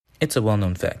It's a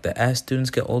well-known fact that as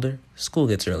students get older, school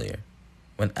gets earlier.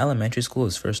 When elementary school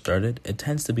is first started, it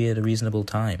tends to be at a reasonable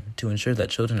time to ensure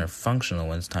that children are functional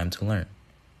when it's time to learn.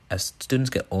 As students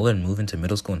get older and move into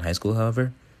middle school and high school,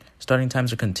 however, starting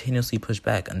times are continuously pushed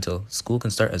back until school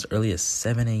can start as early as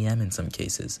 7 a.m. in some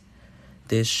cases.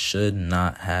 This should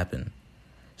not happen.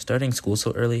 Starting school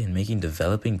so early and making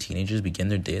developing teenagers begin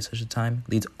their day at such a time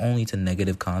leads only to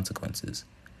negative consequences.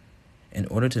 In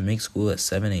order to make school at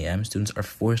 7 a.m., students are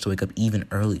forced to wake up even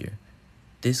earlier.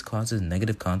 This causes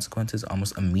negative consequences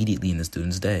almost immediately in the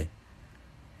student's day.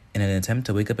 In an attempt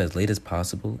to wake up as late as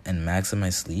possible and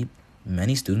maximize sleep,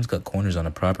 many students cut corners on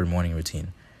a proper morning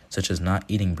routine, such as not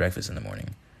eating breakfast in the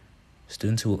morning.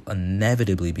 Students who will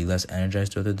inevitably be less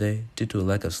energized throughout the day due to a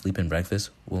lack of sleep and breakfast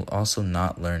will also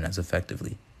not learn as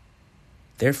effectively.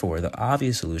 Therefore, the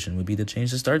obvious solution would be to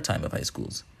change the start time of high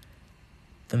schools.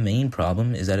 The main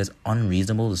problem is that it's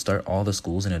unreasonable to start all the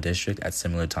schools in a district at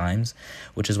similar times,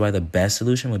 which is why the best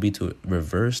solution would be to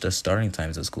reverse the starting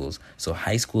times of schools, so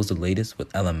high school is the latest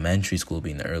with elementary school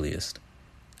being the earliest.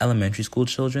 Elementary school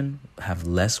children have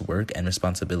less work and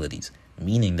responsibilities,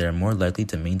 meaning they are more likely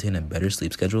to maintain a better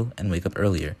sleep schedule and wake up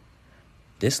earlier.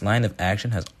 This line of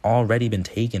action has already been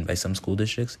taken by some school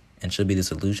districts and should be the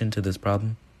solution to this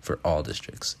problem for all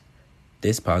districts.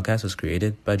 This podcast was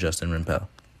created by Justin Rimpel.